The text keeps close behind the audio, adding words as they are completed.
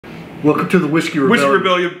Welcome to the Whiskey Rebellion. Whiskey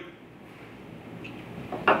Rebellion.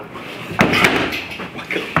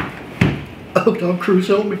 Oh, Tom Cruise,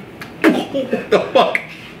 help me. What the fuck?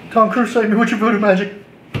 Tom Cruise, save me with your voodoo magic.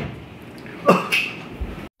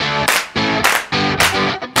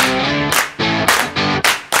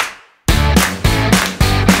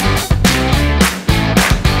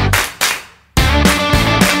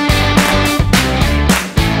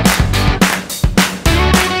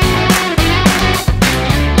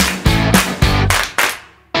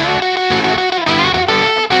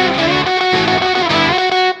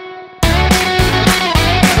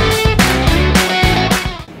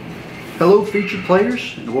 Hello featured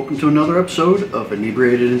players, and welcome to another episode of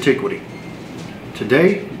Inebriated Antiquity.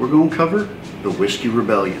 Today we're going to cover the Whiskey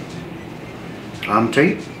Rebellion. I'm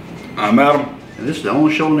Tate. I'm Adam. And this is the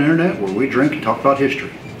only show on the internet where we drink and talk about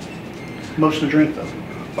history. Most of the drink though.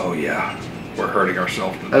 Oh yeah, we're hurting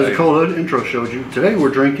ourselves today. As the cold intro showed you, today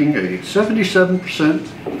we're drinking a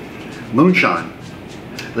 77% moonshine.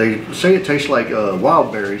 They say it tastes like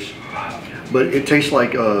wild berries, but it tastes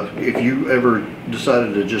like if you ever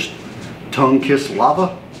decided to just tongue kiss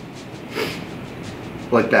lava,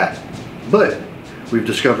 like that. But we've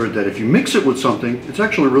discovered that if you mix it with something, it's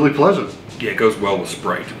actually really pleasant. Yeah, it goes well with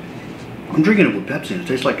Sprite. I'm drinking it with Pepsi, and it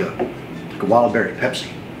tastes like a wild berry Pepsi.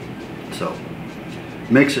 So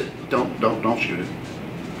mix it. Don't shoot it.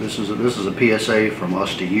 This is a PSA from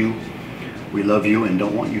us to you. We love you and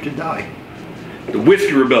don't want you to die. The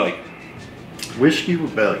Whiskey Rebellion. Whiskey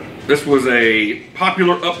Rebellion. This was a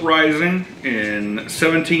popular uprising in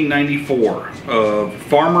 1794 of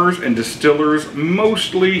farmers and distillers,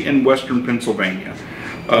 mostly in western Pennsylvania.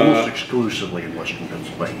 Almost exclusively in western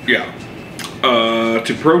Pennsylvania. Yeah.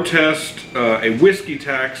 To protest a whiskey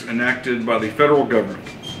tax enacted by the federal government.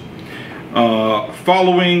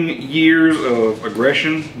 Following years of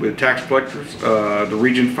aggression with tax collectors, the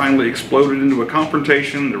region finally exploded into a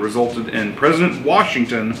confrontation that resulted in President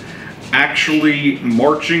Washington actually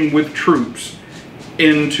marching with troops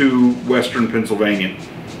into western Pennsylvania.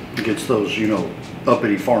 Against those, you know,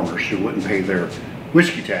 uppity farmers who wouldn't pay their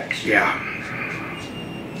whiskey tax. Yeah.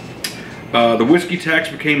 The whiskey tax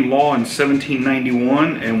became law in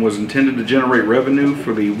 1791 and was intended to generate revenue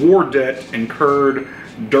for the war debt incurred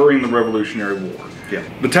during the Revolutionary War. Yeah.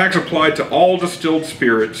 The tax applied to all distilled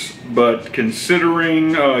spirits, but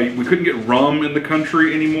considering we couldn't get rum in the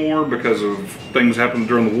country anymore because of things happened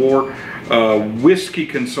during the war, whiskey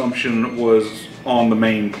consumption was on the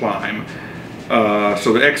main climb.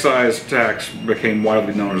 So the excise tax became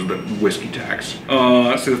widely known as the whiskey tax.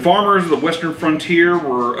 So the farmers of the western frontier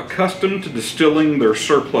were accustomed to distilling their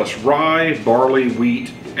surplus rye, barley,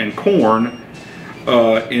 wheat, and corn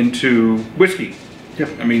into whiskey. Yeah.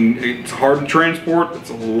 I mean, it's hard to transport. It's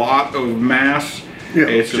a lot of mass. Yeah,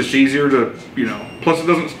 it's just easier to, you know. Plus, it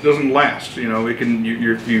doesn't last. You know, it can.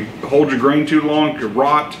 If you hold your grain too long, it could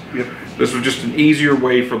rot. Yep. This was just an easier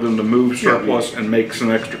way for them to move surplus and make some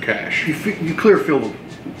extra cash. You clear field of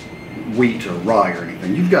wheat or rye or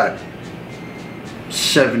anything, you've got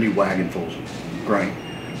 70 wagonfuls of grain.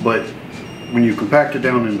 But when you compact it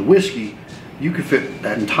down into whiskey, you could fit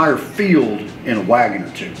that entire field in a wagon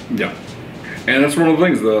or two. Yeah. And that's one of the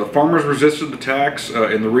things. The farmers resisted the tax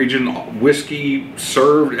in the region. Whiskey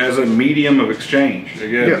served as a medium of exchange.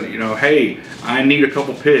 Again, you know, hey, I need a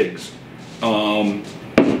couple pigs.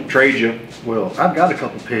 Trade you. Well, I've got a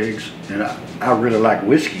couple pigs, and I really like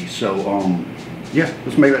whiskey, so yeah,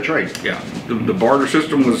 let's make that trade. Yeah, the barter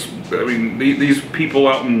system was. I mean, these people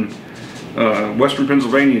out in western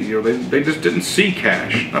Pennsylvania, you know, they just didn't see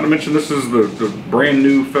cash. Not to mention, this is the brand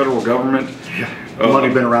new federal government. Yeah.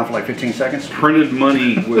 Money been around for like 15 seconds. Printed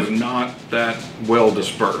money was not that well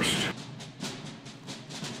dispersed.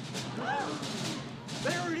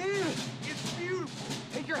 There it is! It's beautiful!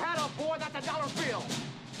 Take your hat off, boy, that's a dollar bill!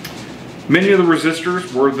 Many of the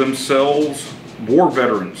resistors were themselves war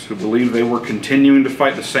veterans who believed they were continuing to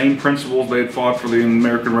fight the same principles they had fought for the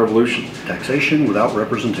American Revolution. Taxation without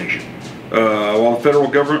representation. While the federal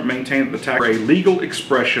government maintained the tax were a legal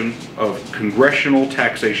expression of congressional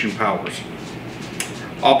taxation powers.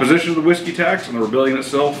 Opposition to the whiskey tax and the rebellion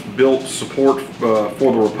itself built support for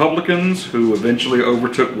the Republicans, who eventually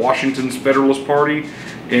overtook Washington's Federalist Party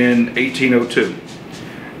in 1802.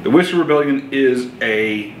 The Whiskey Rebellion is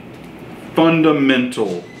a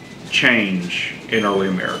fundamental change in early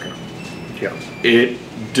America. Yeah. It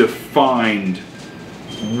defined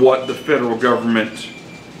what the federal government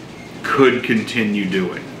could continue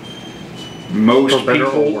doing. Most For better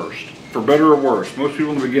people, or worse. For better or worse, most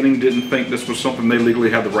people in the beginning didn't think this was something they legally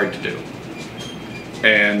had the right to do.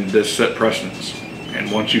 And this set precedents.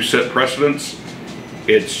 And once you set precedents,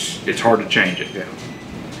 it's hard to change it. Yeah.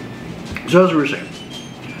 So as we were saying,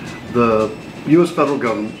 the U.S. federal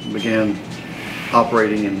government began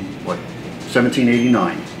operating in, what,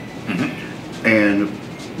 1789, and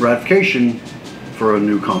ratification for a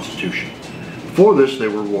new constitution. Before this, they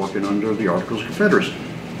were working under the Articles of Confederacy,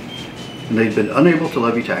 and they'd been unable to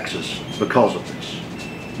levy taxes because of this.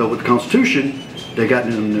 But with the Constitution, they got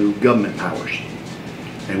into new government powers,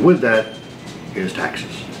 and with that is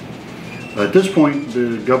taxes. At this point,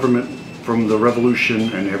 the government, from the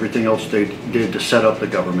Revolution and everything else they did to set up the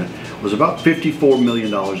government, was about $54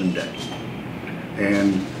 million in debt.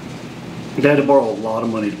 And they had to borrow a lot of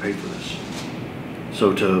money to pay for this.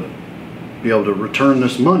 So to be able to return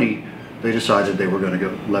this money, they decided they were going to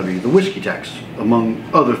go levy the whiskey tax, among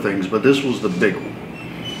other things, but this was the big one.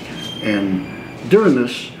 And during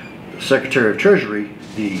this, the Secretary of Treasury,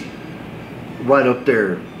 the right up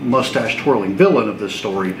there mustache-twirling villain of this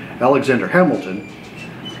story, Alexander Hamilton,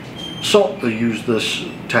 sought to use this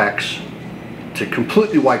tax to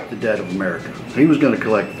completely wipe the debt of America. He was going to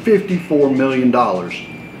collect $54 million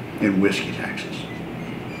in whiskey taxes.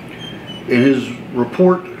 In his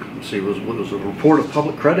report, let's see, what was it, a report of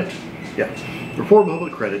public credit? Yeah, report of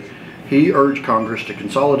public credit, he urged Congress to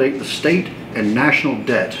consolidate the state and national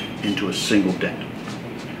debt into a single debt.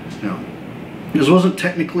 Now, this wasn't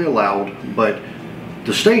technically allowed, but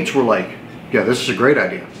the states were like, yeah, this is a great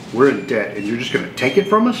idea. We're in debt and you're just going to take it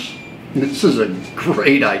from us? This is a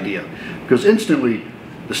great idea, because instantly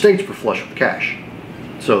the states were flush with cash.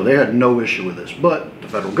 So they had no issue with this, but the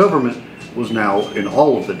federal government was now in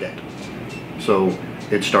all of the debt. So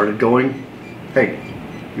it started going, hey,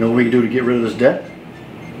 you know what we can do to get rid of this debt?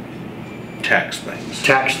 Tax things.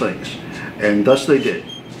 Tax things. And thus they did.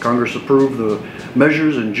 Congress approved the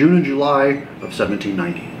measures in June and July of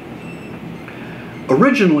 1790.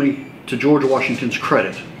 Originally, to George Washington's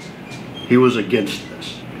credit, he was against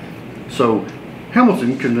this. So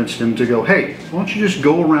Hamilton convinced him to go, hey, why don't you just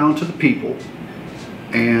go around to the people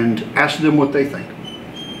and ask them what they think.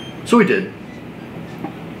 So he did,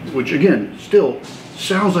 which again, still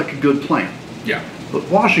sounds like a good plan. Yeah. But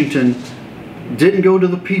Washington didn't go to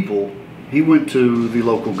the people, he went to the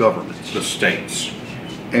local governments. The states.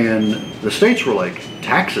 And the states were like,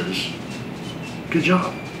 taxes? Good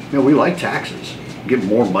job. You know, we like taxes. Get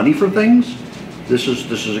more money for things? This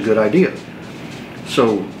is a good idea.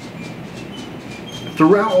 So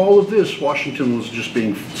throughout all of this, Washington was just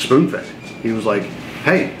being spoon-fed. He was like,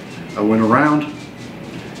 hey, I went around,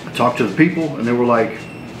 I talked to the people, and they were like,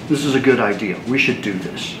 this is a good idea. We should do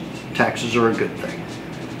this. Taxes are a good thing.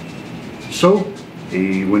 So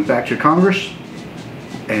he went back to Congress,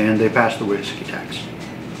 and they passed the whiskey tax.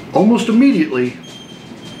 Almost immediately,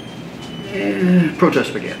 protests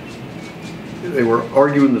began. They were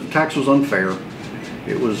arguing that the tax was unfair.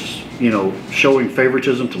 It was, you know, showing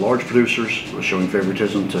favoritism to large producers. It was showing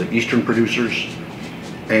favoritism to Eastern producers.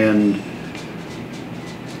 And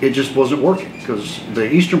it just wasn't working, because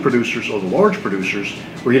the Eastern producers, or the large producers,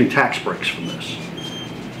 were getting tax breaks from this.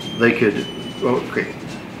 They could, okay,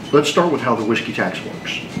 let's start with how the whiskey tax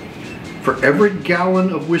works. For every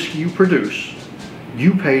gallon of whiskey you produce,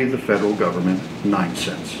 you pay the federal government 9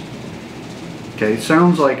 cents. Okay,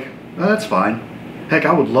 sounds like, oh, that's fine. Heck,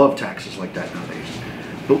 I would love taxes like that nowadays.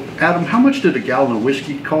 But Adam, how much did a gallon of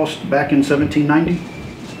whiskey cost back in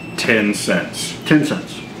 1790? 10 cents. 10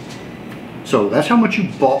 cents. So that's how much you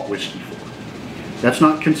bought whiskey for. That's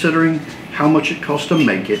not considering how much it costs to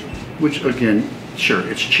make it, which again, sure,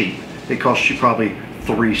 it's cheap. It costs you probably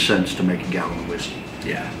 3 cents to make a gallon of whiskey.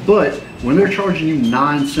 Yeah. But when they're charging you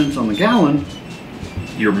 9 cents on the gallon,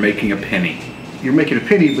 you're making a penny. You're making a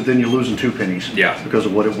penny, but then you're losing 2 pennies. Yeah. Because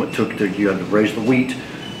of what it took to, you had to raise the wheat,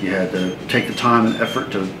 you had to take the time and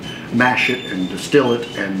effort to mash it and distill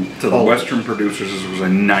it, and to the Western producers, this was a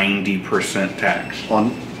 90% tax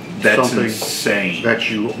on that's something insane that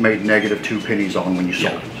you made negative 2 pennies on when you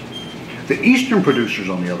sold it. The Eastern producers,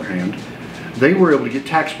 on the other hand, they were able to get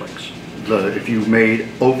tax breaks. If you made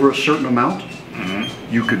over a certain amount,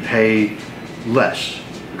 you could pay less,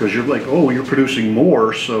 because you're like, oh, you're producing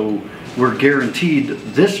more, so we're guaranteed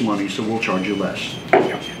this money, so we'll charge you less.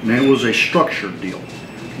 And it was a structured deal.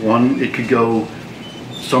 One, it could go,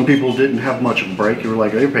 some people didn't have much of a break. They were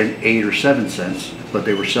like, they were paying 8 or 7 cents, but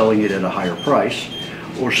they were selling it at a higher price.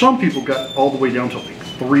 Or some people got all the way down to like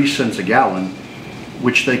 3 cents a gallon,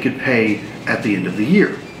 which they could pay at the end of the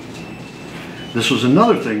year. This was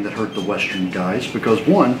another thing that hurt the Western guys, because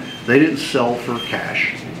one, they didn't sell for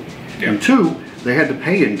cash. And two, they had to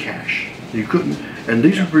pay in cash. You couldn't, and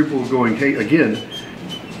these people were going, hey, again,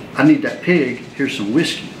 I need that pig, here's some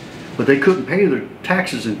whiskey. But they couldn't pay their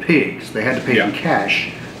taxes in pigs. They had to pay in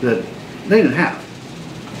cash that they didn't have.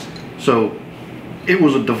 So it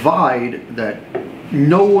was a divide that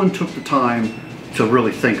no one took the time to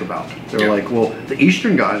really think about. They're like, well, the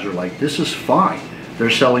Eastern guys are like, this is fine. They're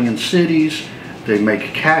selling in cities, they make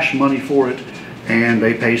cash money for it, and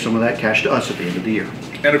they pay some of that cash to us at the end of the year.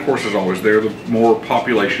 And of course, as always, they're the more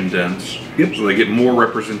population dense, Yep. so they get more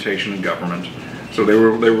representation in government. So they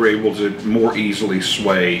were able to more easily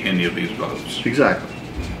sway any of these votes. Exactly.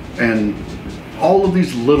 And all of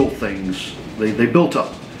these little things, they built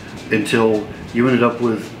up until you ended up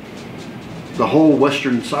with the whole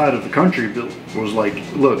western side of the country was like,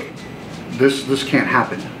 look, this can't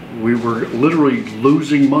happen. We were literally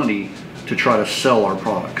losing money to try to sell our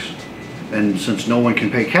products. And since no one can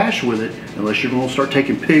pay cash with it, unless you're going to start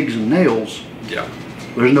taking pigs and nails, Yeah.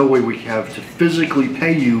 there's no way we have to physically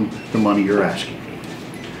pay you the money you're asking.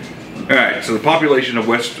 All right, so the population of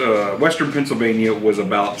Western Pennsylvania was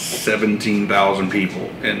about 17,000 people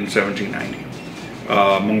in 1790.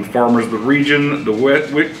 Among the farmers of the region, the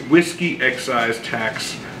whiskey excise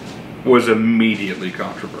tax was immediately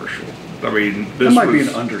controversial. I mean, this That might be an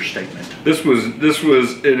understatement. This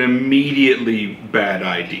was an immediately bad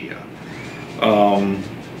idea.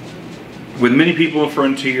 With many people in the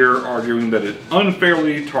frontier arguing that it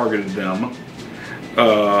unfairly targeted them.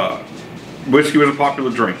 Whiskey was a popular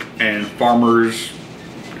drink, and farmers,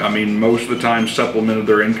 I mean, most of the time supplemented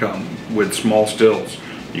their income with small stills.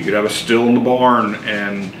 You could have a still in the barn,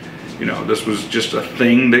 and you know, this was just a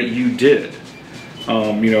thing that you did.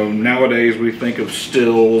 You know, nowadays we think of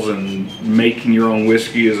stills and making your own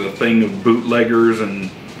whiskey as a thing of bootleggers and,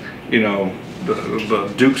 you know,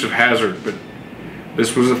 the Dukes of Hazzard, but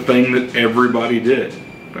this was a thing that everybody did.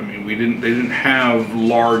 I mean, they didn't have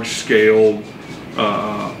large scale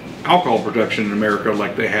alcohol production in America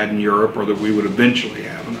like they had in Europe, or that we would eventually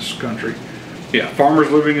have in this country. Yeah,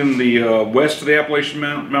 farmers living in the west of the Appalachian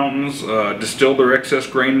Mountains distilled their excess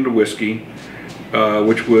grain into whiskey,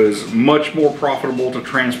 which was much more profitable to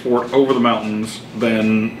transport over the mountains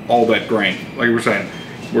than all that grain. Like we were saying,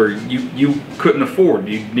 where you couldn't afford.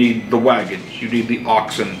 You'd need the wagons, you need the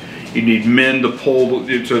oxen, you need men to pull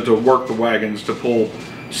to work the wagons, to pull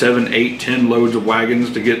 7, 8, 10 loads of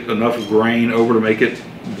wagons to get enough grain over to make it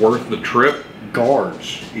worth the trip.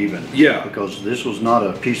 Guards, even. Yeah. Because this was not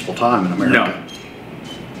a peaceful time in America.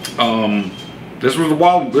 No. This was the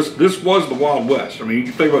Wild. This was the Wild West. I mean, you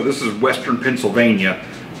can think about it, this is Western Pennsylvania.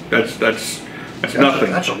 That's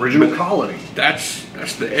nothing. That's original colony. That's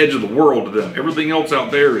the edge of the world to them. Everything else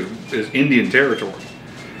out there is Indian territory.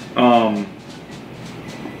 And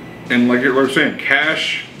like you were saying,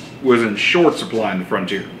 cash was in short supply in the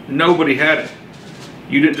frontier. Nobody had it.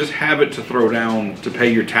 You didn't just have it to throw down to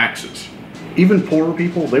pay your taxes. Even poorer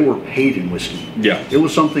people, they were paid in whiskey. Yeah. It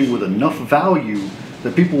was something with enough value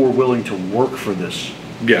that people were willing to work for this.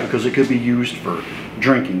 Yeah. Because it could be used for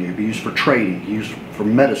drinking, it could be used for trading, used for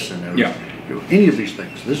medicine, or, Yeah. you know, any of these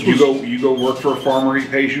things. This was, You go work for a farmer. He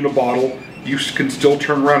pays you in a bottle. You can still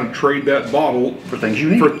turn around and trade that bottle for things you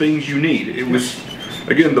need. For things you need. It was,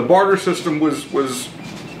 again, the barter system was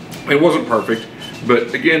it wasn't perfect,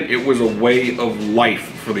 but again, it was a way of life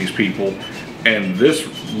for these people, and this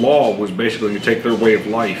law was basically going to take their way of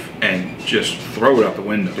life and just throw it out the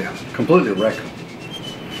window. Yeah, completely wreck them.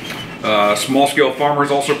 Small-scale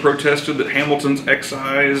farmers also protested that Hamilton's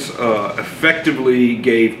excise effectively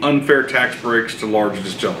gave unfair tax breaks to large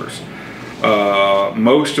distillers,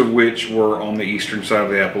 most of which were on the eastern side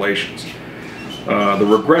of the Appalachians. The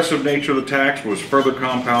regressive nature of the tax was further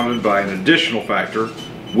compounded by an additional factor: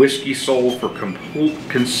 whiskey sold for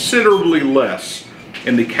considerably less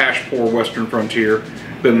in the cash-poor western frontier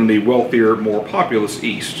than in the wealthier, more populous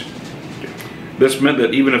east. This meant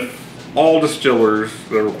that even if all distillers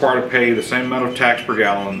that are required to pay the same amount of tax per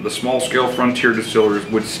gallon, the small-scale frontier distillers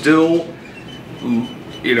would still,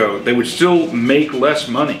 you know, they would still make less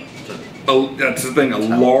money. That's the thing. A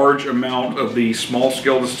large amount of the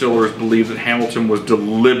small-scale distillers believed that Hamilton was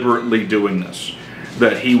deliberately doing this,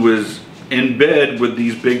 that he was in bed with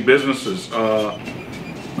these big businesses. A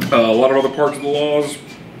lot of other parts of the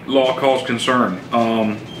law caused concern.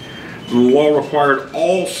 The law required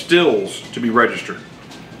all stills to be registered.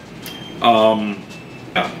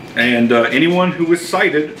 Anyone who was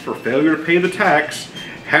cited for failure to pay the tax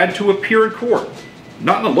had to appear in court,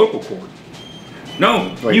 not in a local court.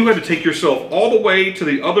 No, Right. You had to take yourself all the way to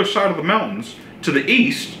the other side of the mountains, to the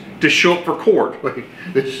east, to show up for court. Wait,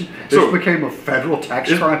 this So- became a federal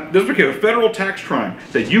tax crime? This became a federal tax crime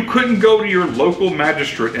that you couldn't go to your local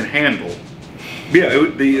magistrate and handle. Yeah,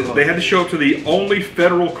 they had to show up to the only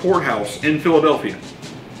federal courthouse in Philadelphia,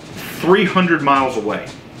 300 miles away.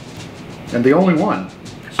 And the only one.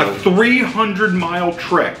 A 300-mile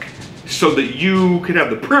trek so that you could have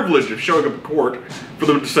the privilege of showing up in court for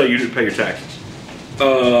them to say you didn't pay your taxes.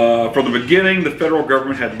 From the beginning, the federal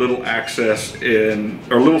government had little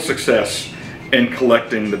success in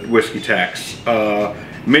collecting the whiskey tax.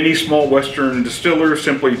 Many small Western distillers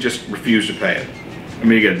simply just refused to pay it. I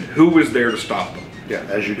mean, again, who was there to stop them? Yeah,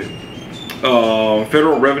 as you do.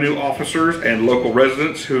 Federal revenue officers and local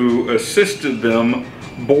residents who assisted them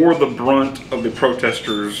bore the brunt of the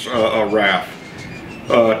protesters' wrath.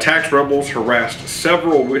 Tax rebels harassed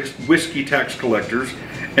several whiskey tax collectors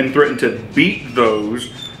and threatened to beat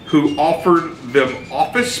those who offered them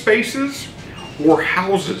office spaces or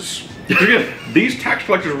houses. Again, these tax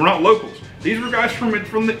collectors were not locals. These were guys from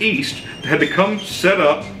the east that had to come set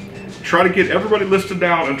up, try to get everybody listed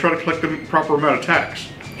down, and try to collect the proper amount of tax.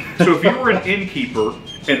 So if you were an innkeeper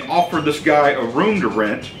and offered this guy a room to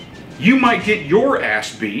rent, you might get your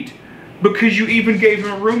ass beat because you even gave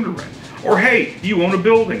him a room to rent. Or hey, you own a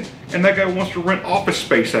building and that guy wants to rent office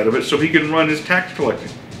space out of it so he can run his tax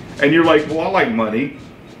collecting. And you're like, well, I like money.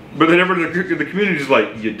 But then everybody in the community is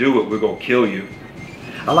like, you do it, we're gonna kill you.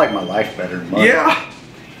 I like my life better than mine. Yeah.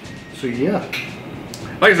 So yeah.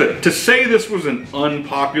 Like I said, to say this was an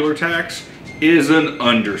unpopular tax is an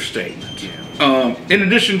understatement. Yeah. In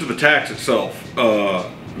addition to the tax itself,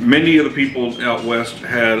 many of the people out west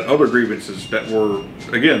had other grievances that were,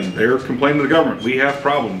 again, they're complaining to the government. We have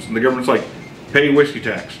problems. And the government's like, pay whiskey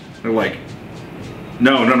tax. They're like,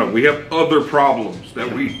 no, we have other problems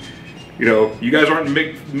that you guys aren't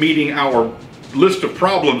meeting our list of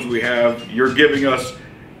problems we have. You're giving us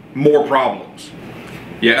more problems.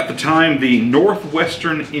 Yeah, at the time, the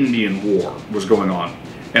Northwestern Indian War was going on,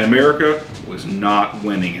 and America was not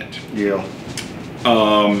winning it. Yeah.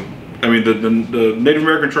 I mean, the Native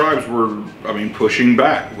American tribes were, pushing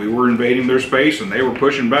back. We were invading their space, and they were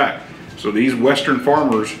pushing back. So these Western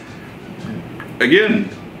farmers, again,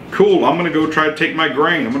 cool, I'm going to go try to take my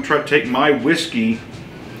grain. I'm going to try to take my whiskey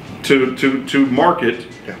to market,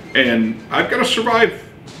 yeah. And I've got to survive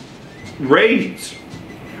raids.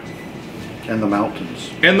 And the mountains.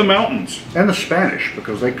 And the mountains. And the Spanish,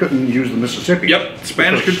 because they couldn't use the Mississippi. Yep,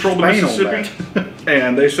 Spanish controlled the Mississippi.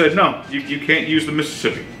 And they said, no, you can't use the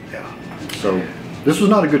Mississippi. Yeah. So this was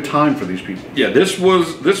not a good time for these people. Yeah, this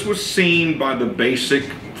was seen by the basic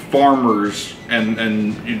farmers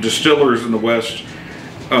and distillers in the West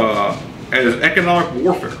as economic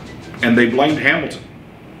warfare. And they blamed Hamilton.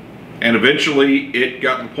 And eventually it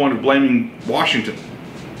got to the point of blaming Washington.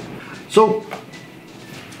 So,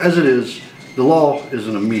 as it is, the law is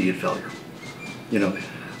an immediate failure. You know,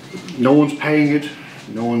 no one's paying it,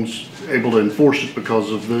 no one's able to enforce it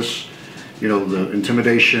because of this, the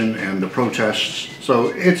intimidation and the protests. So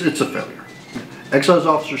it's a failure. Excise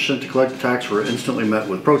officers sent to collect the tax were instantly met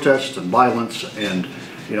with protests and violence, and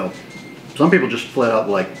some people just flat out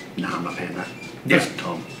like, nah, I'm not paying that. That's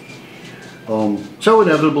dumb. So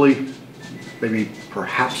inevitably,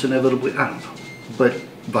 perhaps inevitably, I don't know, but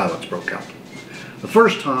violence broke out. The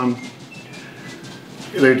first time,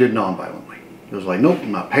 they did non-violently. It was like, nope,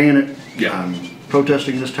 I'm not paying it. Yeah. I'm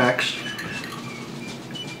protesting this tax.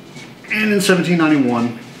 And in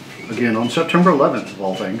 1791, again on September 11th of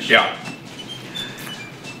all things, yeah,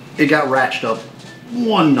 it got ratcheted up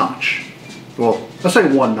one notch. Well, I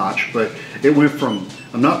say one notch, but it went from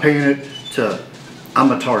I'm not paying it to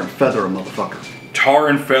I'm a tar and feather a motherfucker. Tar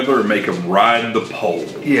and feather and make them ride the pole.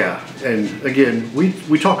 Yeah, and again,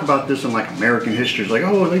 we talk about this in like American history. It's like,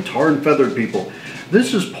 oh, they tar and feathered people.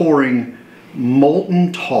 This is pouring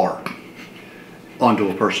molten tar onto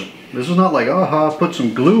a person. This is not like, put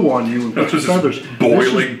some glue on you and put some feathers.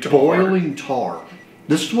 Boiling this is boiling tar.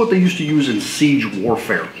 This is what they used to use in siege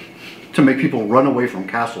warfare to make people run away from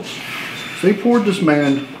castles. So they poured this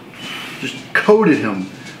man, just coated him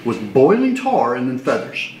with boiling tar and then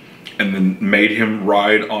feathers. And then made him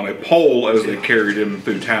ride on a pole as they carried him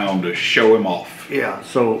through town to show him off. Yeah,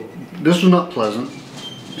 so this was not pleasant,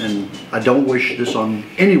 and I don't wish this on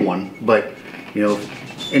anyone, but,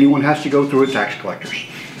 anyone has to go through it, tax collectors.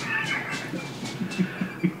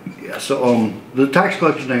 Yeah, so the tax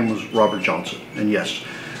collector's name was Robert Johnson, and yes,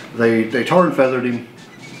 they tar and feathered him,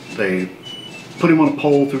 they put him on a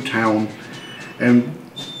pole through town, and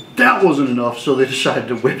that wasn't enough, so they decided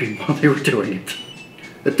to whip him while they were doing it.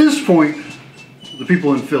 At this point, the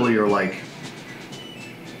people in Philly are like,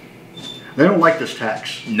 they don't like this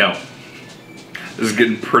tax. No. This is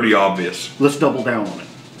getting pretty obvious. Let's double down on it.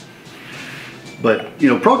 But,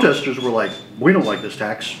 protesters were like, we don't like this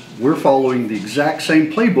tax. We're following the exact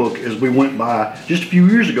same playbook as we went by just a few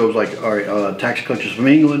years ago. It was like, all right, tax collectors from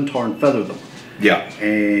England, tar and feather them. Yeah.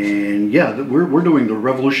 And yeah, we're doing the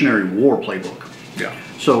Revolutionary War playbook. Yeah.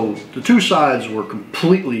 So the two sides were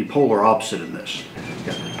completely polar opposite in this.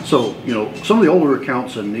 Yeah. So, you know, some of the older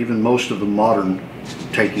accounts and even most of the modern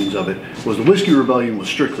takings of it was the Whiskey Rebellion was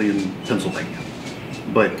strictly in Pennsylvania.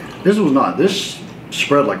 But this was not. This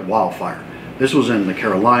spread like wildfire. This was in the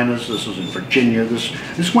Carolinas, this was in Virginia,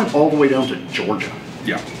 this went all the way down to Georgia.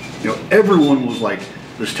 Yeah. You know, everyone was like,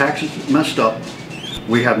 this tax is messed up.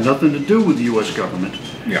 We have nothing to do with the U.S. government.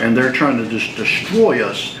 Yeah. And they're trying to just destroy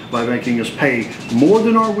us by making us pay more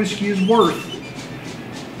than our whiskey is worth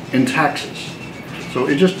in taxes. So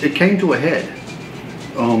it came to a head.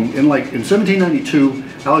 In 1792,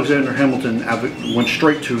 Alexander Hamilton went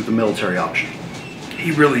straight to the military option.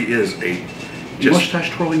 He really is a mustache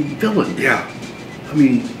twirling villain. Yeah. I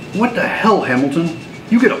mean, what the hell, Hamilton?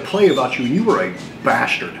 You get a play about you and you were a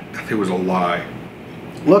bastard. It was a lie.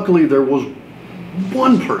 Luckily, there was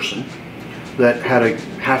one person that had a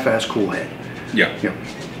half-ass cool head. Yeah. Yeah.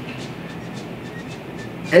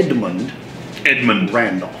 Edmund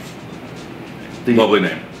Randolph. The Lovely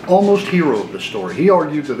name. almost hero of the story. He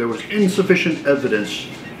argued that there was insufficient evidence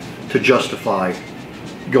to justify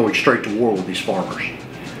going straight to war with these farmers.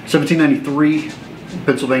 1793,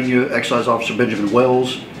 Pennsylvania excise officer Benjamin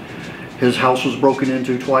Wells, his house was broken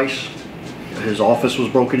into twice. His office was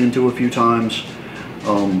broken into a few times.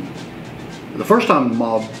 The first time the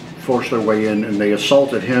mob forced their way in and they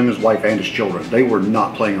assaulted him, his wife, and his children. They were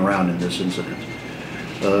not playing around in this incident.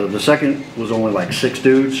 The second was only like 6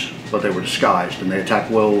 dudes, but they were disguised, and they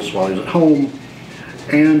attacked Wells while he was at home,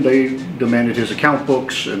 and they demanded his account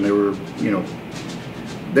books, and they were, you know,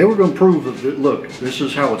 they were going to prove that, look, this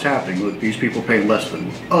is how it's happening. Look, these people are paying less than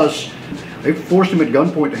us. They forced him at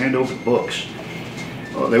gunpoint to hand over the books.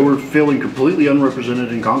 They were feeling completely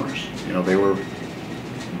unrepresented in Congress. You know, they were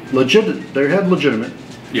legitimate. They had legitimate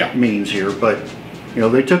means here, but you know,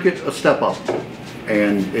 they took it a step up,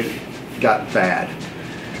 and it got bad.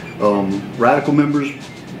 Radical members,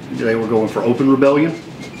 they were going for open rebellion.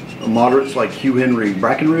 Moderates like Hugh Henry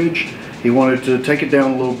Brackenridge, he wanted to take it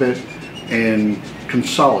down a little bit and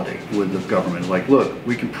consolidate with the government. Like, look,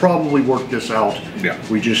 we can probably work this out. Yeah.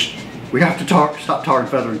 We have to stop tar and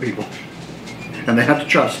feathering people, and they have to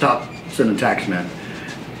try to stop sending taxmen.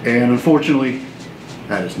 And unfortunately,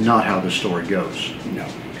 that is not how this story goes. No.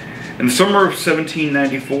 In the summer of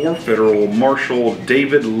 1794, Federal Marshal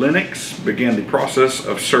David Lennox began the process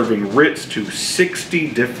of serving writs to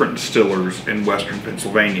 60 different distillers in western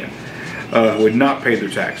Pennsylvania who had not paid their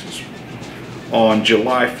taxes. On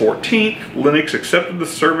July 14th, Lennox accepted the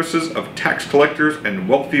services of tax collectors and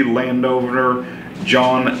wealthy landowner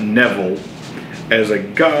John Neville as a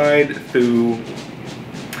guide through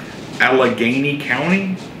Allegheny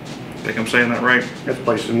County. I think I'm saying that right. That's a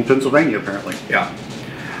place in Pennsylvania, apparently. Yeah.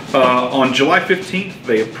 On July 15th,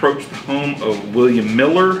 they approached the home of William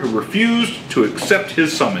Miller, who refused to accept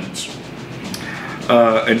his summons.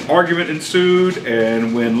 An argument ensued,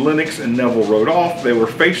 and when Lennox and Neville rode off, they were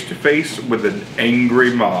face to face with an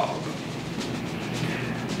angry mob.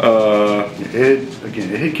 It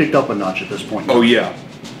had kicked up a notch at this point. Oh yeah.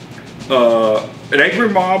 An angry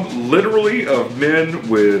mob, literally, of men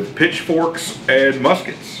with pitchforks and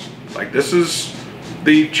muskets. Like, this is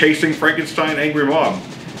the Chasing Frankenstein angry mob.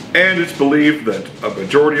 And it's believed that a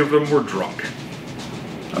majority of them were drunk.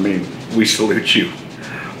 I mean, we salute you.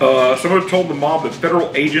 Someone told the mob that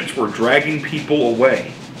federal agents were dragging people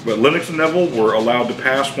away, but Lennox and Neville were allowed to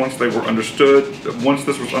pass once this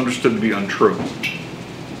was understood to be untrue.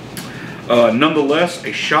 Nonetheless,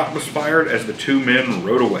 a shot was fired as the two men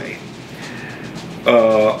rode away.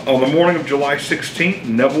 On the morning of July 16th,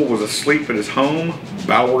 Neville was asleep at his home,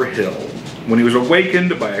 Bower Hill, when he was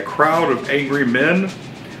awakened by a crowd of angry men,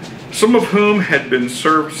 some of whom had been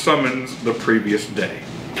served summons the previous day.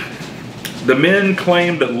 The men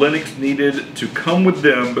claimed that Lennox needed to come with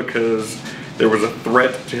them because there was a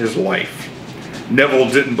threat to his life. Neville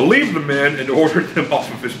didn't believe the men and ordered them off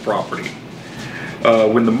of his property.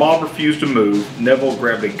 When the mob refused to move, Neville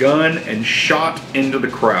grabbed a gun and shot into the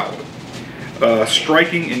crowd,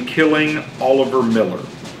 striking and killing Oliver Miller.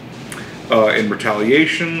 In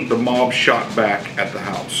retaliation, the mob shot back at the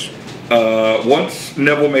house. Once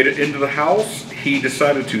Neville made it into the house, he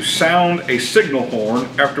decided to sound a signal horn,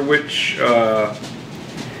 after which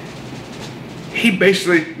he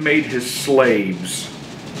basically made his slaves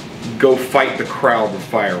go fight the crowd with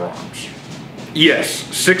firearms. Yes,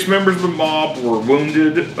 6 members of the mob were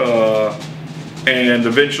wounded, and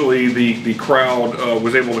eventually the crowd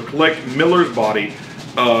was able to collect Miller's body.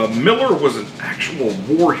 Miller was an actual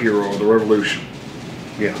war hero of the Revolution.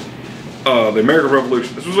 Yeah. The American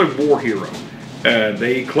Revolution. This was a war hero. And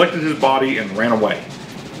they collected his body and ran away.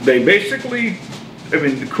 They basically, I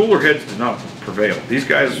mean, the cooler heads did not prevailed. These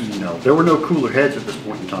guys, No, there were no cooler heads at this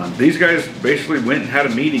point in time. these guys basically went and had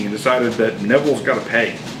a meeting and decided that Neville's got to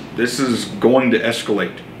pay. This is going to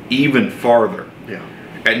escalate even farther. Yeah.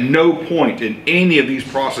 At no point in any of these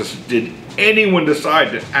processes did anyone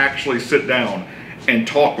decide to actually sit down and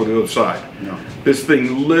talk with the other side. No. This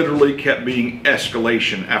thing literally kept being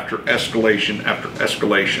escalation after escalation after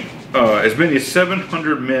escalation. As many as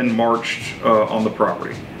 700 men marched on the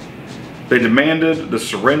property. They demanded the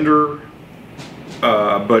surrender,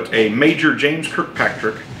 but a Major James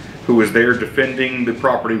Kirkpatrick, who was there defending the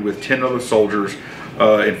property with 10 other soldiers,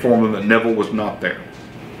 informed them that Neville was not there.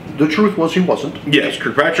 The truth was he wasn't. Yes,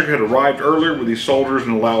 Kirkpatrick had arrived earlier with these soldiers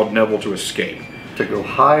and allowed Neville to escape. To go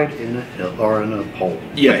hide in a hill or in a hole.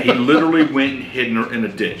 Yeah, he literally went and hid in a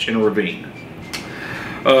ditch, in a ravine.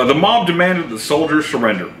 The mob demanded the soldiers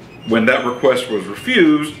surrender. When that request was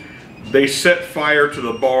refused, they set fire to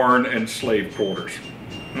the barn and slave quarters.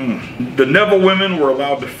 The Neville women were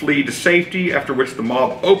allowed to flee to safety, after which the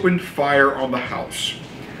mob opened fire on the house.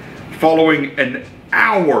 Following an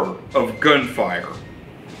hour of gunfire,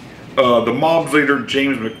 the mob's leader,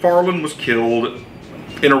 James McFarland, was killed.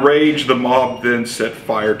 In a rage, the mob then set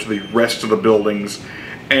fire to the rest of the buildings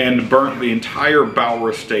and burnt the entire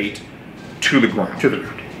Bower estate to the ground. To the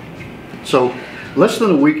ground. So, less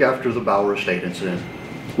than a week after the Bower Estate incident,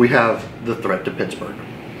 we have the threat to Pittsburgh.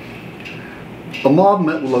 A mob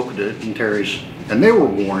met with local dignitaries, and they were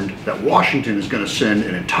warned that Washington is going to send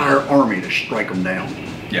an entire army to strike them down.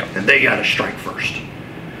 Yeah. And they got to strike first.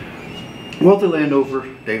 Wealthy landowner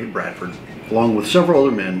David Bradford, along with several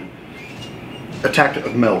other men, attacked a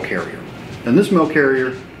mail carrier. And this mail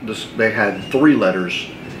carrier, they had 3 letters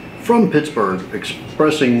from Pittsburgh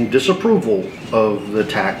expressing disapproval of the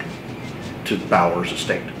attack to Bower's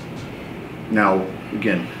estate. Now,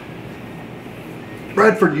 again,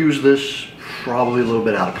 Bradford used this probably a little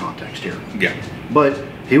bit out of context here. Yeah. But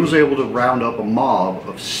he was able to round up a mob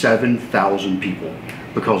of 7,000 people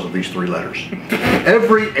because of these 3 letters.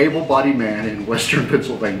 Every able-bodied man in western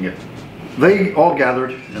Pennsylvania. They all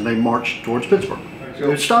gathered and they marched towards Pittsburgh.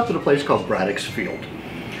 They stopped at a place called Braddock's Field.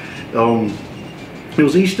 It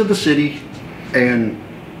was east of the city, and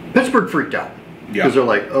Pittsburgh freaked out. Yeah. Because they're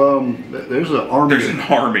like, there's an army. There's an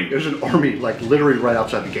army. There's an army, like literally right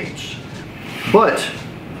outside the gates. But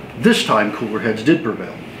this time, cooler heads did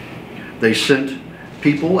prevail. They sent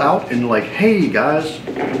people out and like, hey guys,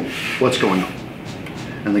 what's going on?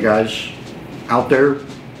 And the guys out there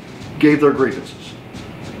gave their grievances.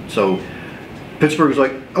 So Pittsburgh was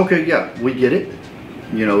like, okay, yeah, we get it.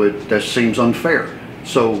 You know, that seems unfair.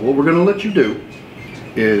 So what we're going to let you do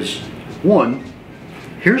is, one,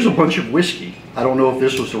 here's a bunch of whiskey. I don't know if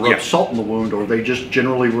this was to rub salt in the wound or they just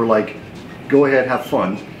generally were like, go ahead, have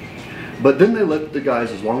fun. But then they let the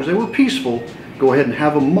guys, as long as they were peaceful, go ahead and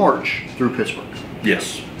have a march through Pittsburgh.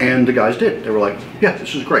 Yes. And the guys did. They were like, yeah,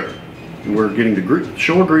 this is great. We're getting to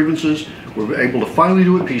show our grievances. We're able to finally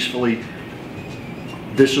do it peacefully.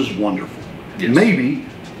 This is wonderful. Yes. Maybe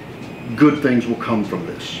good things will come from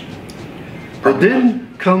this. But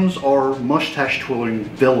then comes our mustache-twirling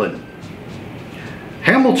villain.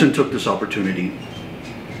 Hamilton took this opportunity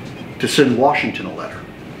to send Washington a letter.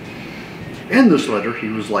 In this letter, he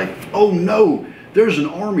was like, oh no, there's an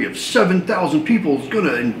army of 7,000 people that's going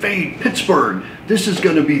to invade Pittsburgh. This is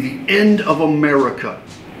going to be the end of America.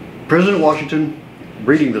 President Washington,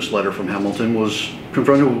 reading this letter from Hamilton, was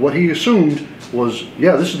confronted with what he assumed was,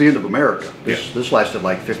 yeah, this is the end of America. This lasted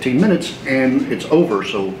like 15 minutes and it's over,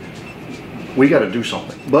 so we got to do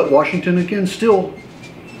something. But Washington, again, still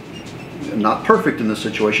not perfect in this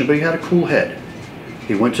situation, but he had a cool head.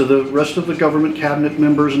 He went to the rest of the government cabinet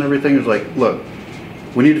members and everything. He was like, look,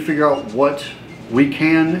 we need to figure out what we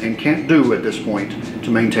can and can't do at this point to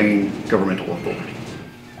maintain governmental authority.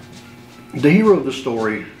 The hero of the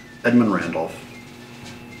story, Edmund Randolph,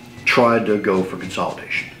 tried to go for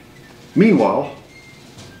consolidation. Meanwhile,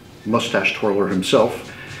 Mustache Twirler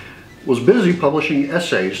himself was busy publishing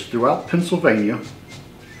essays throughout Pennsylvania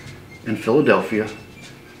and Philadelphia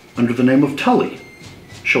under the name of Tully,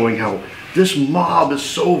 showing how this mob is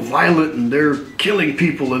so violent and they're killing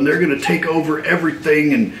people and they're going to take over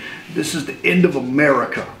everything and this is the end of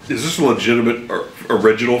America. Is this legitimate or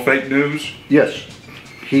original fake news? Yes.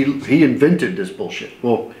 He invented this bullshit.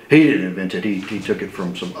 Well, he didn't invent it. He took it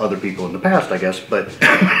from some other people in the past, I guess. But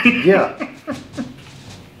yeah,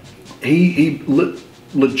 he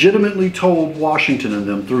legitimately told Washington and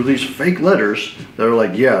them through these fake letters. They were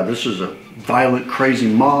like, yeah, this is a violent, crazy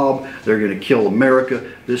mob. They're going to kill America.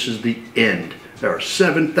 This is the end. There are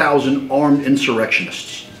 7,000 armed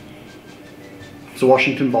insurrectionists. So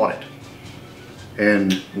Washington bought it.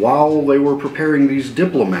 And while they were preparing these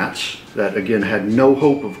diplomats that again had no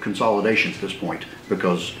hope of consolidation at this point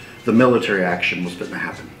because the military action was going to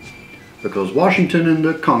happen. Because Washington and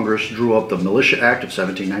the Congress drew up the Militia Act of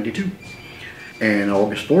 1792. And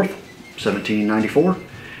August 4th, 1794,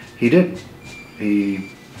 he did. He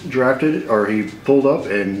pulled up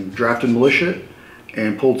and drafted militia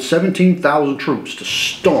and pulled 17,000 troops to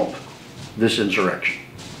stomp this insurrection.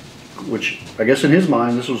 Which, I guess in his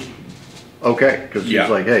mind, this was okay. Because he's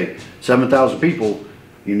like, hey, 7,000 people,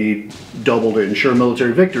 you need double to ensure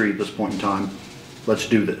military victory at this point in time. Let's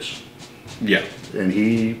do this. Yeah. And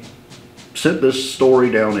he sent this story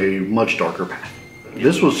down a much darker path.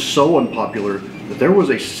 This was so unpopular that there was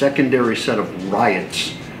a secondary set of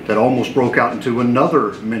riots that almost broke out into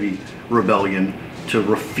another mini rebellion to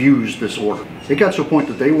refuse this order. It got to a point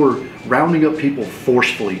that they were rounding up people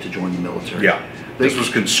forcefully to join the military. Yeah, this was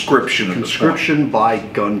conscription. Conscription by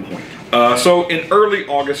gunpoint. So in early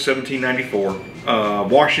August 1794,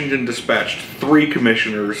 Washington dispatched 3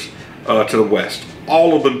 commissioners to the west,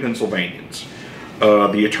 all of them Pennsylvanians.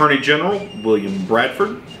 The Attorney General, William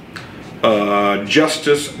Bradford,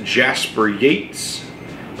 Justice Jasper Yates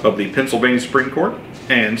of the Pennsylvania Supreme Court,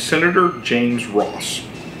 and Senator James Ross.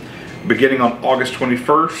 Beginning on August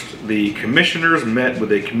 21st, the commissioners met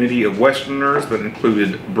with a committee of Westerners that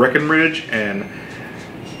included Breckinridge and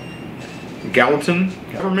Gallatin.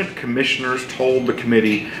 Government commissioners told the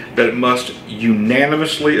committee that it must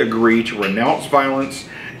unanimously agree to renounce violence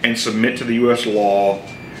and submit to the U.S. law,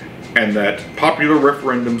 and that popular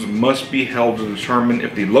referendums must be held to determine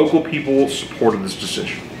if the local people supported this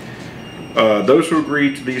decision. Those who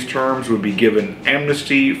agreed to these terms would be given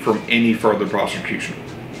amnesty from any further prosecution.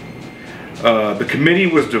 The committee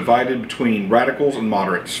was divided between radicals and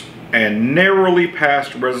moderates, and narrowly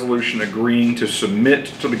passed a resolution agreeing to submit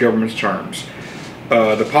to the government's terms.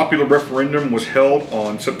 The popular referendum was held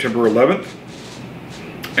on September 11th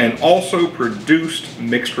and also produced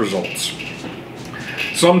mixed results.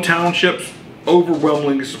 Some townships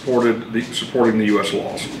overwhelmingly supporting the U.S.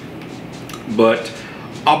 laws, but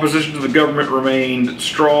opposition to the government remained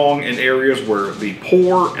strong in areas where the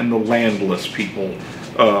poor and the landless people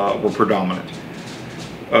were predominant.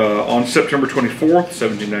 On September 24th,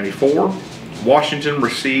 1794, Washington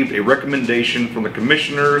received a recommendation from the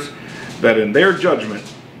commissioners that in their judgment,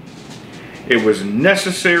 it was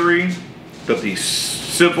necessary that the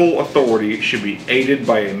civil authority should be aided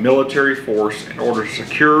by a military force in order to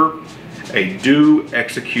secure a due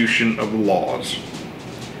execution of the laws.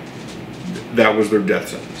 That was their death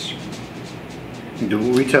sentence. Do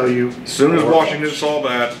we tell you? As soon as Washington saw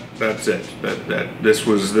that, that's it. That this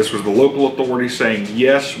was the local authority saying,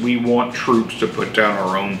 yes, we want troops to put down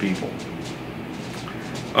our own people.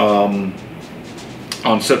 On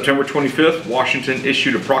September 25th, Washington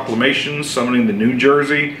issued a proclamation summoning the New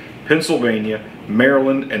Jersey, Pennsylvania,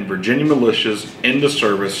 Maryland, and Virginia militias into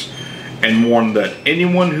service, and warned that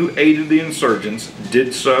anyone who aided the insurgents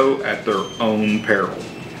did so at their own peril.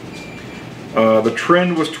 The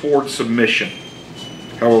trend was towards submission.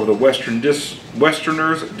 However, the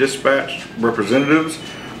Westerners dispatched representatives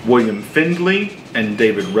William Findley and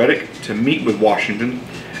David Reddick to meet with Washington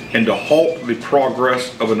and to halt the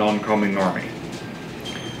progress of an oncoming army.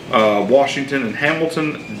 Washington and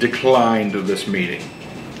Hamilton declined this meeting.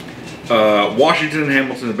 Washington and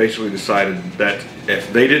Hamilton basically decided that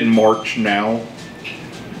if they didn't march now,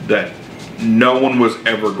 that no one was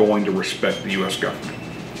ever going to respect the U.S. government.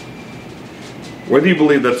 Whether you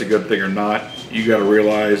believe that's a good thing or not, you got to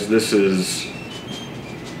realize this is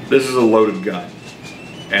a loaded gun,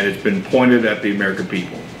 and it's been pointed at the American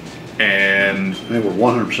people, and they were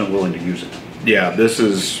 100% willing to use it. Yeah, this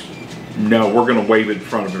is no. We're going to wave it in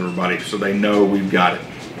front of everybody so they know we've got it.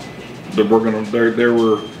 But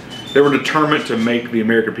they were determined to make the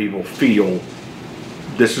American people feel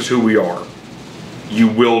this is who we are. You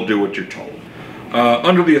will do what you're told.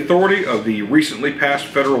 Under the authority of the recently passed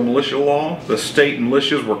federal militia law, the state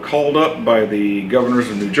militias were called up by the governors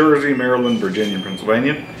of New Jersey, Maryland, Virginia, and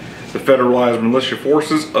Pennsylvania. The federalized militia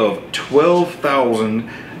forces of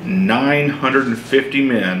 12,950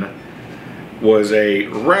 men was a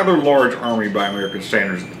rather large army by American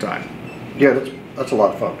standards at the time. Yeah, that's a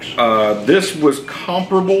lot of folks. This was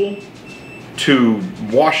comparable to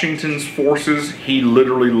Washington's forces he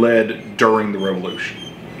literally led during the Revolution.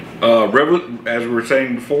 As we were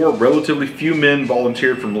saying before, relatively few men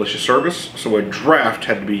volunteered for militia service, so a draft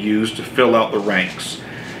had to be used to fill out the ranks.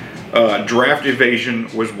 Draft evasion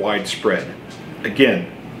was widespread.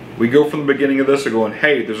 Again, we go from the beginning of this to going,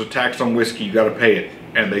 hey, there's a tax on whiskey, you got to pay it.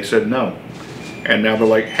 And they said no. And now they're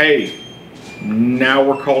like, hey, now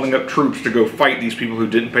we're calling up troops to go fight these people who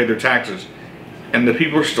didn't pay their taxes. And the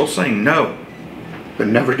people are still saying no. But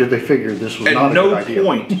never did they figure this was not At a no good idea.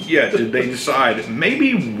 point yet did they decide,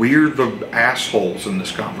 maybe we're the assholes in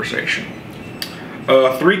this conversation.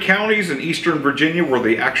 3 counties in eastern Virginia were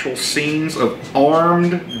the actual scenes of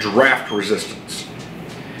armed draft resistance.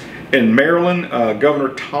 In Maryland,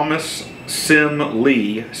 Governor Thomas Sim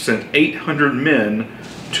Lee sent 800 men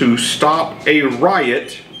to stop a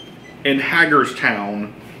riot in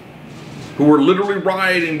Hagerstown, who were literally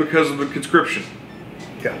rioting because of the conscription.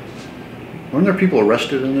 Yeah. Weren't there people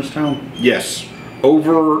arrested in this town? Yes.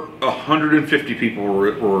 Over 150 people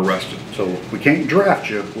were arrested. So we can't draft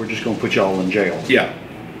you, we're just going to put you all in jail. Yeah.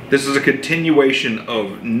 This is a continuation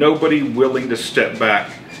of nobody willing to step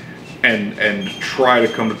back and try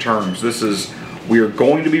to come to terms. This is, we are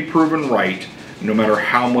going to be proven right no matter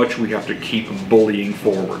how much we have to keep bullying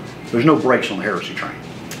forward. There's no brakes on the heresy train.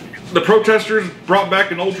 The protesters brought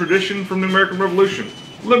back an old tradition from the American Revolution.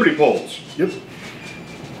 Liberty poles. Yep.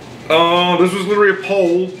 This was literally a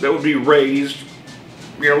pole that would be raised,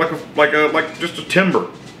 you know, like just a timber,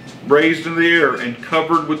 raised in the air and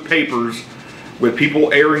covered with papers, with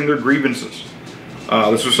people airing their grievances.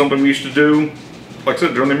 This was something we used to do, like I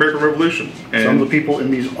said, during the American Revolution. And some of the people in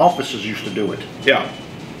these offices used to do it. Yeah,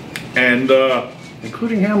 and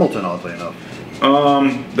including Hamilton, oddly enough.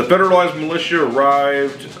 the federalized militia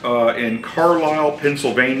arrived in Carlisle,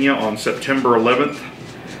 Pennsylvania on September 11th,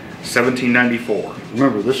 1794.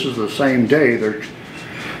 Remember, this is the same day they're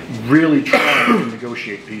really trying to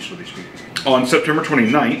negotiate peace with these people. On September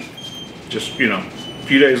 29th, just, you know, a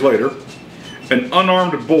few days later, an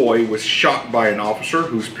unarmed boy was shot by an officer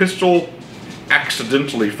whose pistol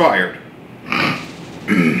accidentally fired.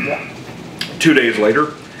 2 days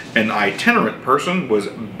later, an itinerant person was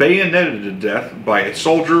bayoneted to death by a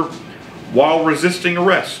soldier while resisting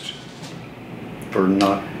arrest. For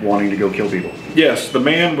not wanting to go kill people. Yes, the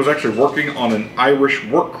man was actually working on an Irish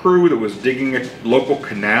work crew that was digging a local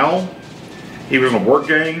canal. He was in a work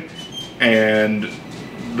gang, and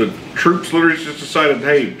the troops literally just decided,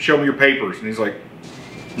 hey, show me your papers. And he's like,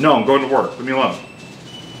 no, I'm going to work. Leave me alone.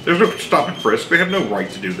 There's no stop and frisk. They have no right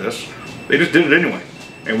to do this. They just did it anyway.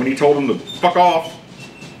 And when he told them to fuck off,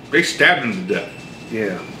 they stabbed him to death.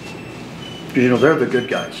 Yeah. You know, they're the good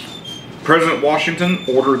guys. President Washington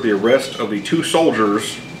ordered the arrest of the 2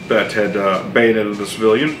 soldiers that had bayoneted the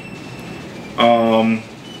civilian.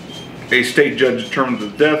 A state judge determined the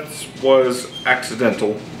death was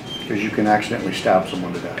accidental. Because you can accidentally stab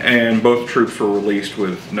someone to death. And both troops were released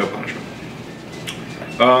with no punishment.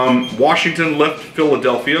 Washington left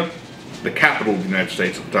Philadelphia, the capital of the United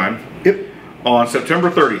States at the time, Yep. on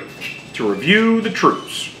September 30th to review the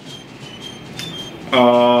troops.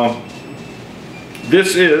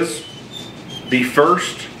 This is the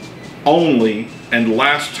first, only, and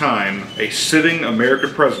last time a sitting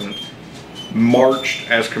American president marched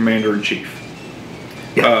as commander-in-chief.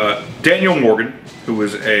 Yeah. Daniel Morgan, who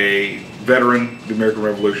was a veteran of the American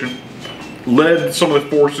Revolution, led some of the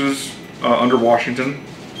forces under Washington.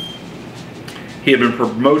 He had been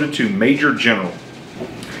promoted to Major General.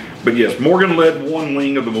 But yes, Morgan led one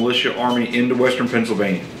wing of the militia army into western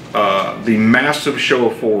Pennsylvania. The massive show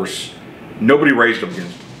of force, nobody raised up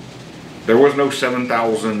against them. There was no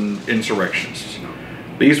 7,000 insurrectionists.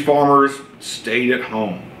 These farmers stayed at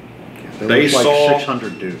home. They saw like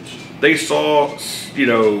 600 dudes. They saw, you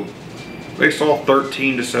know, they saw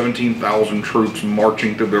 13 to 17,000 troops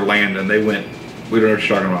marching through their land, and they went, we don't know what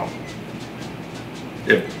you're talking about.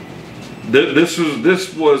 This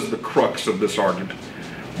was the crux of this argument.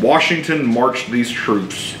 Washington marched these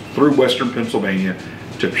troops through western Pennsylvania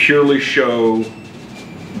to purely show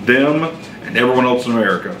them and everyone else in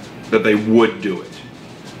America that they would do it.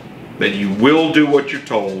 That you will do what you're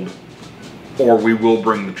told, or we will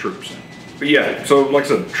bring the troops in. But yeah, so like I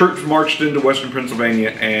said, troops marched into western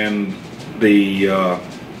Pennsylvania, and the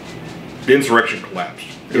insurrection collapsed.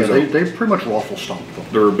 Yeah, they pretty much waffle stomped them.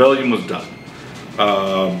 The rebellion was done.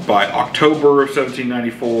 By October of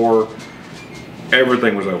 1794,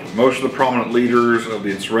 everything was over. Most of the prominent leaders of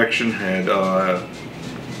the insurrection had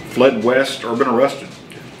fled west or been arrested.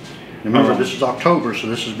 Remember, this is October, so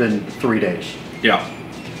this has been 3 days. Yeah.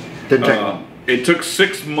 Didn't take long. It took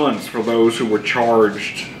 6 months for those who were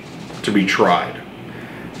charged to be tried.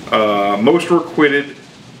 Most were acquitted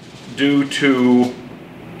due to,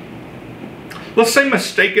 let's say,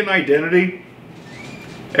 mistaken identity.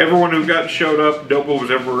 Everyone who showed up, nobody was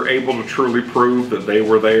ever able to truly prove that they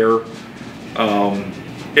were there.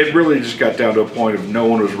 It really just got down to a point of no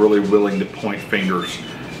one was really willing to point fingers.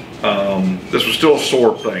 This was still a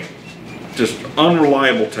sore thing. Just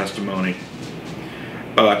unreliable testimony.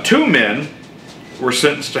 2 men were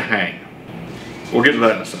sentenced to hang. We'll get to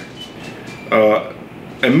that in a second.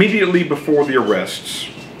 Immediately before the arrests,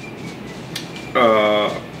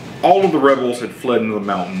 all of the rebels had fled into the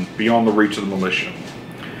mountain beyond the reach of the militia,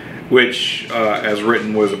 which, as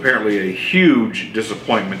written, was apparently a huge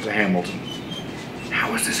disappointment to Hamilton.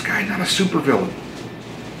 How is this guy not a supervillain?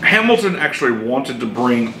 Hamilton actually wanted to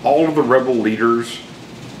bring all of the rebel leaders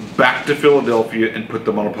back to Philadelphia and put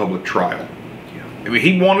them on a public trial. I mean,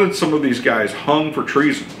 he wanted some of these guys hung for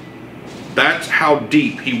treason. That's how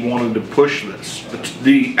deep he wanted to push this.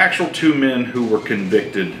 The actual two men who were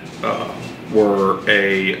convicted were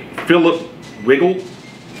a Philip Wiggle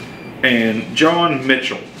and John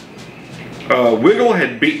Mitchell. Wiggle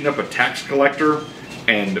had beaten up a tax collector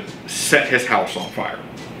and set his house on fire.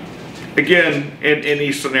 Again, in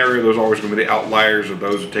any scenario, there's always going to be the outliers or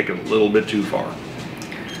those who take it a little bit too far.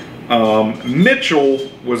 Mitchell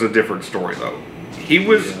was a different story, though. He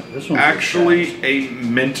was actually a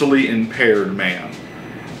mentally impaired man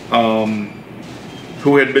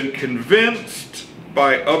who had been convinced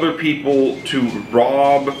by other people to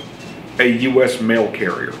rob a U.S. mail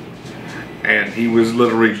carrier. And he was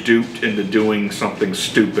literally duped into doing something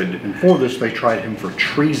stupid. And for this, they tried him for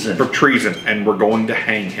treason. For treason, and were going to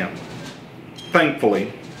hang him.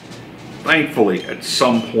 Thankfully, at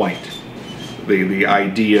some point, the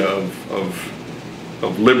idea of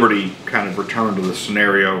liberty kind of returned to the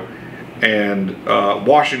scenario, and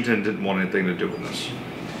Washington didn't want anything to do with this.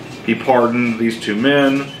 He pardoned these two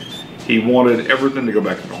men. He wanted everything to go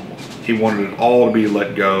back to normal. He wanted it all to be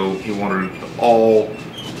let go. He wanted it to all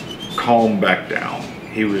calm back down.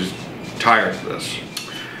 He was tired of this.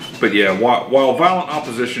 But yeah, while violent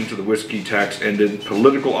opposition to the whiskey tax ended,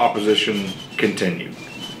 political opposition continued.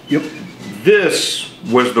 Yep. This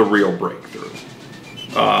was the real breakthrough.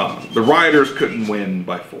 The rioters couldn't win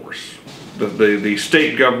by force. The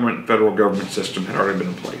state government and federal government system had already been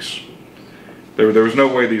in place. There was no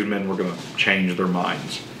way these men were going to change their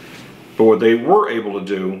minds. But what they were able to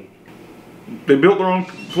do, they built their own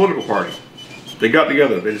political party. They got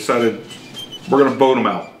together. They decided, we're going to vote them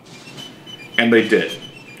out. And they did.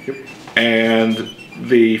 Yep. And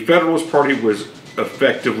the Federalist Party was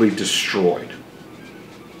effectively destroyed.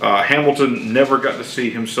 Hamilton never got to see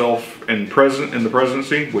himself in the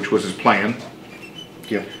presidency, which was his plan.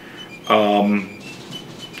 Yep.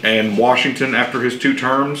 And Washington, after his 2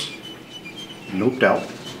 terms, Noped out.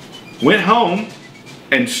 went home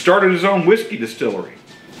and started his own whiskey distillery.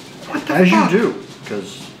 What the fuck? As you do,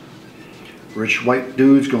 because rich white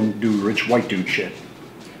dude's gonna do rich white dude shit.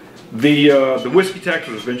 The whiskey tax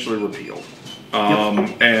was eventually repealed,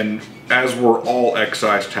 and as were all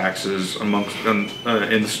excise taxes amongst in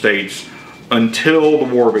the states until the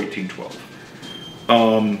War of 1812.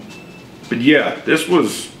 But yeah, this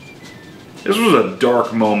was a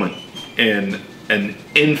dark moment in an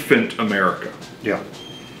infant America. Yeah.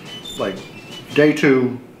 Like, day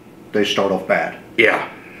 2, they start off bad. Yeah.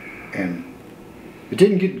 And it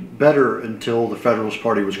didn't get better until the Federalist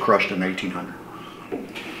Party was crushed in 1800.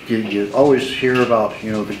 You always hear about,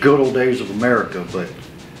 the good old days of America, but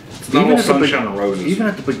it's not all sunshine and roses. Even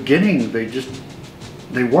at the beginning,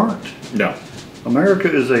 they weren't. No.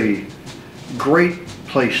 America is a great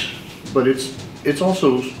place, but it's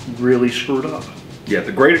also really screwed up. Yeah,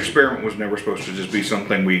 the Great Experiment was never supposed to just be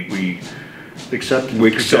something we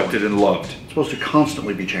accepted and loved. It's supposed to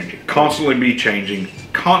constantly be changing. Constantly be changing,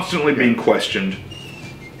 constantly being questioned.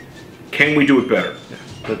 Can we do it better? Yeah.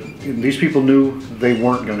 But these people knew they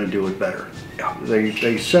weren't going to do it better. Yeah.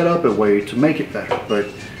 They set up a way to make it better, but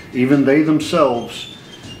even they themselves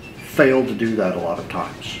failed to do that a lot of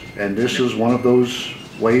times. And this is one of those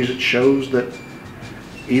ways it shows that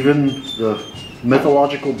even the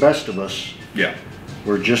mythological best of us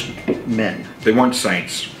were just men. They weren't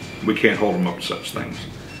saints. We can't hold them up to such things.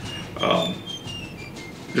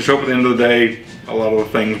 Just hope at the end of the day, a lot of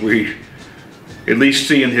the things we at least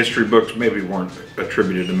see in history books maybe weren't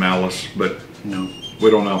attributed to malice, but no, we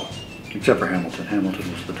don't know. Except for Hamilton.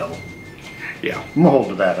 Hamilton was the devil. Yeah. I'm gonna hold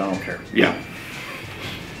to that. I don't care. Yeah.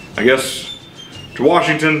 I guess to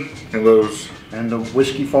Washington and those the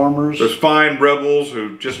whiskey farmers, those fine rebels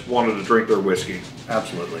who just wanted to drink their whiskey.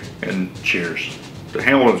 Absolutely. And cheers to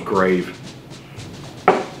Hamilton's grave.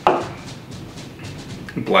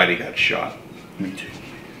 I'm glad he got shot. Me too.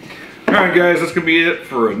 Alright guys, that's going to be it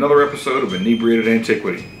for another episode of Inebriated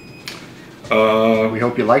Antiquity. We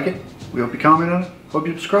hope you like it. We hope you comment on it. Hope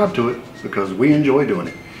you subscribe to it, because we enjoy doing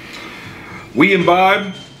it. We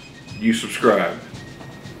imbibe, you subscribe.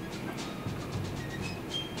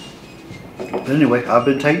 But anyway, I've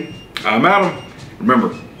been Tate. I'm Adam.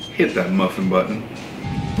 Remember, hit that muffin button.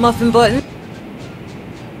 Muffin button.